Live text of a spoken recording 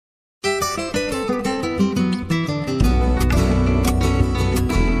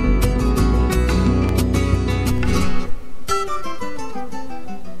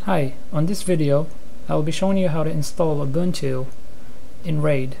Hi, on this video I will be showing you how to install Ubuntu in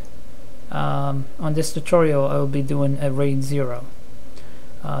RAID. On this tutorial I will be doing a RAID 0.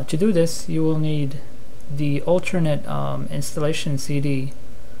 To do this you will need the alternate installation CD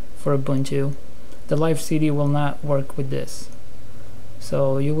for Ubuntu. The live CD will not work with this,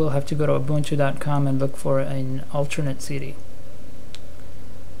 so you will have to go to ubuntu.com and look for an alternate CD.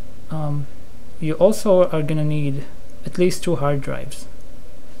 You also are going to need at least 2 hard drives.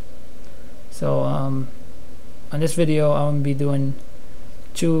 So on this video I will be doing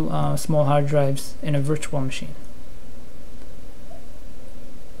 2 small hard drives in a virtual machine.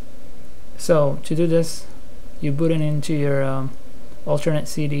 So to do this, you boot it into your alternate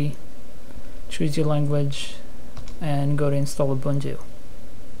CD, choose your language, and go to install Ubuntu.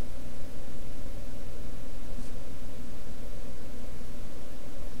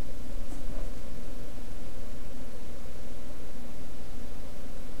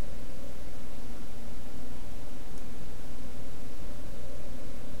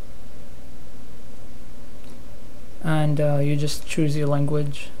 And you just choose your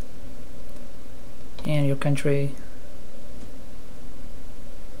language and your country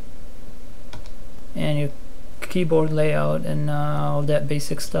and your keyboard layout and all that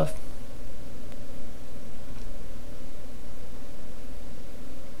basic stuff.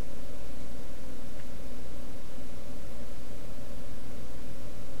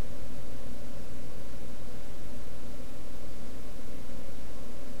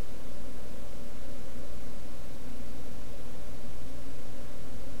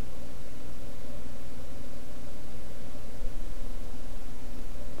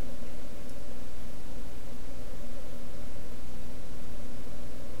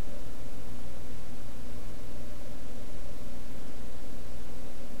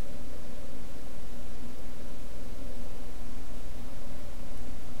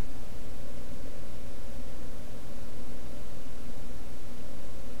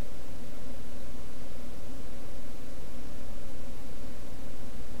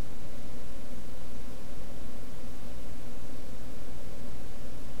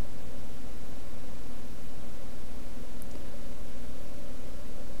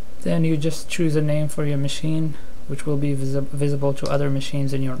 Then you just choose a name for your machine, which will be visible to other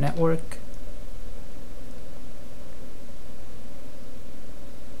machines in your network.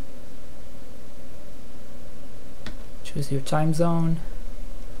 Choose your time zone.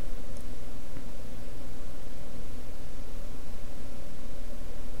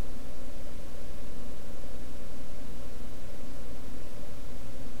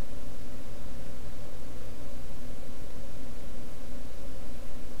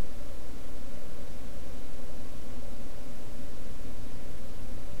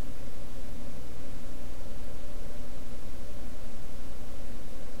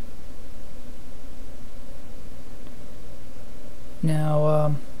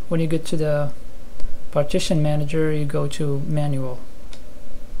 Now when you get to the partition manager, you go to manual.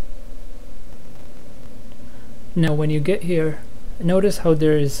 Now when you get here, notice how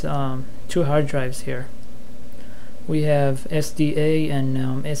there is 2 hard drives here. We have SDA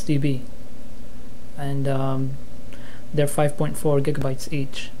and SDB, and they're 5.4 gigabytes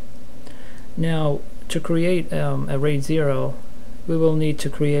each. Now to create a RAID 0, we will need to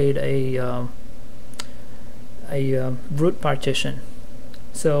create a root partition.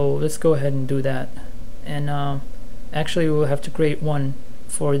 So let's go ahead and do that. And actually we'll have to create one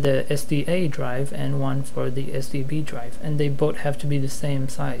for the SDA drive and one for the SDB drive, and they both have to be the same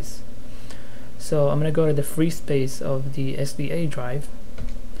size. So I'm going to go to the free space of the SDA drive,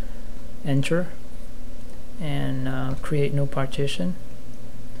 enter, and create new partition.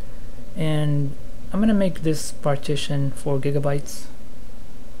 And I'm going to make this partition 4 gigabytes.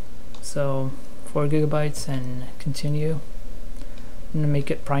 So 4 gigabytes and continue. I'm going to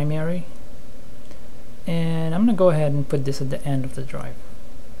make it primary, and I'm going to go ahead and put this at the end of the drive.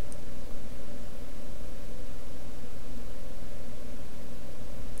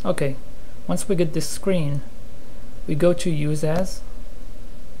 Okay, once we get this screen, we go to use as,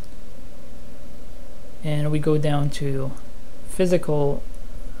 and we go down to physical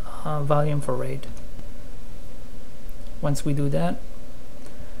volume for RAID. Once we do that,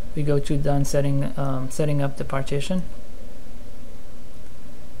 we go to done setting up the partition,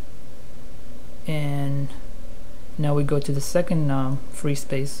 and now we go to the second free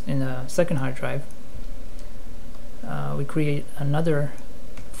space in the second hard drive. We create another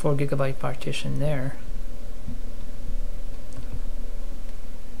 4 gigabyte partition there,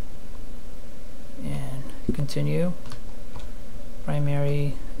 and continue,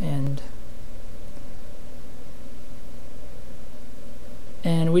 primary, and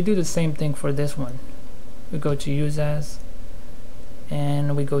And we do the same thing for this one. We go to use as,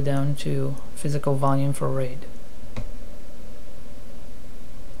 and we go down to physical volume for RAID.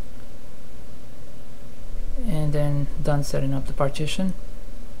 And then done setting up the partition.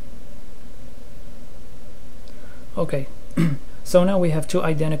 Okay, so now we have two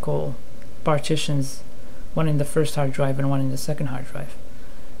identical partitions, one in the first hard drive and one in the second hard drive.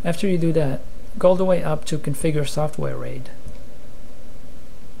 After you do that, go all the way up to configure software RAID.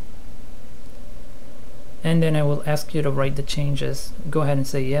 And then I will ask you to write the changes. Go ahead and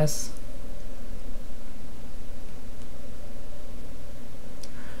say yes.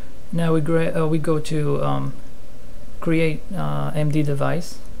 Now we go to create MD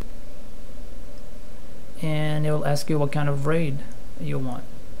device, and it will ask you what kind of RAID you want.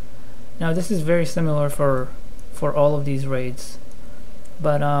 Now this is very similar for all of these RAIDs,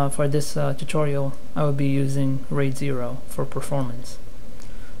 but for this tutorial I will be using RAID 0 for performance.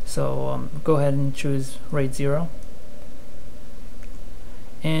 So go ahead and choose RAID 0,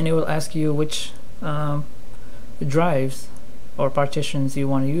 and it will ask you which drives or partitions you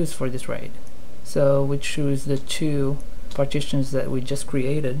want to use for this RAID. So we choose the two partitions that we just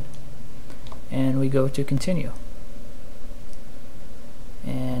created, and we go to continue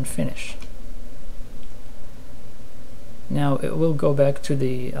and finish. Now it will go back to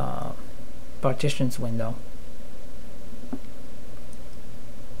the partitions window.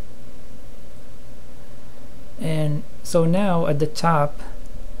 And so now at the top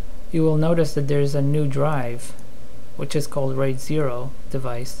you will notice that there's a new drive which is called RAID 0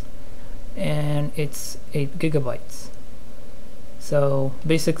 device, and it's 8 gigabytes. So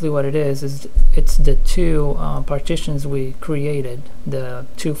basically what it is it's the two partitions we created, the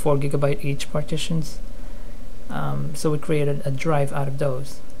two 4 gigabyte each partitions. So we created a drive out of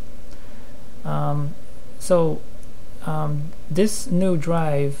those. This new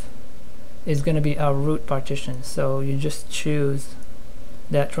drive is going to be our root partition, so you just choose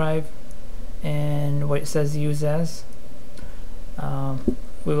that drive, and where it says use as,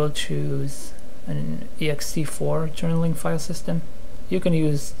 we will choose an ext4 journaling file system. You can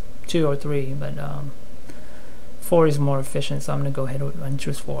use 2 or 3, but 4 is more efficient, so I'm going to go ahead and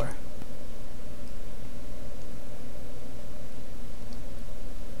choose 4.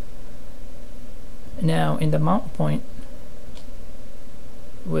 Now in the mount point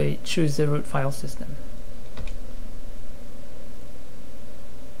we choose the root file system.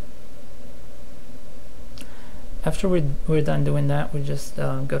 After we're done doing that, we just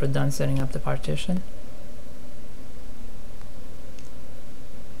go to done setting up the partition.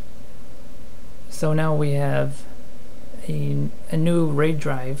 So now we have a new RAID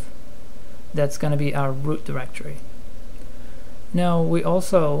drive that's going to be our root directory. Now we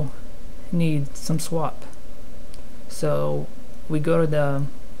also need some swap. So we go to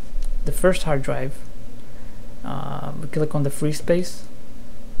the first hard drive, we click on the free space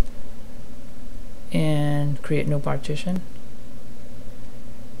and create new partition.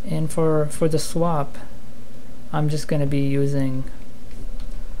 And for the swap, I'm just going to be using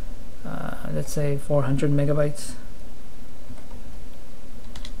let's say 400 megabytes.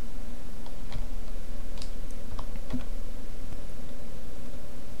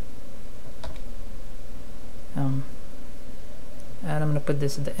 And I'm going to put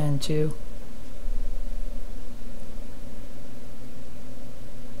this at the end too.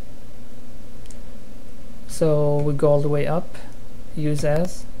 So we go all the way up, use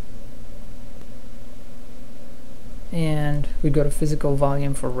as, and we go to physical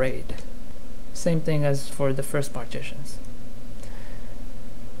volume for RAID. Same thing as for the first partitions.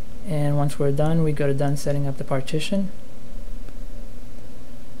 And once we're done, we go to done setting up the partition.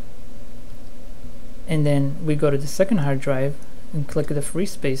 And then we go to the second hard drive and click the free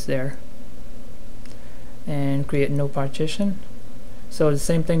space there and create no partition. So the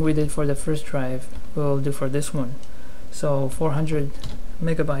same thing we did for the first drive we'll do for this one. So 400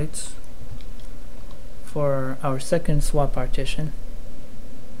 megabytes for our second swap partition,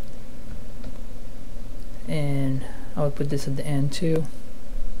 and I'll put this at the end too.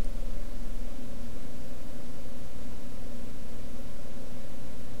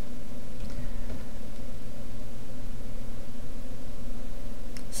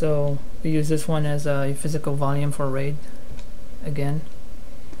 So we use this one as a physical volume for RAID again.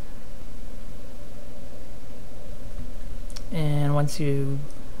 And once you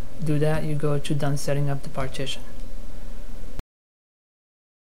do that, you go to done setting up the partition.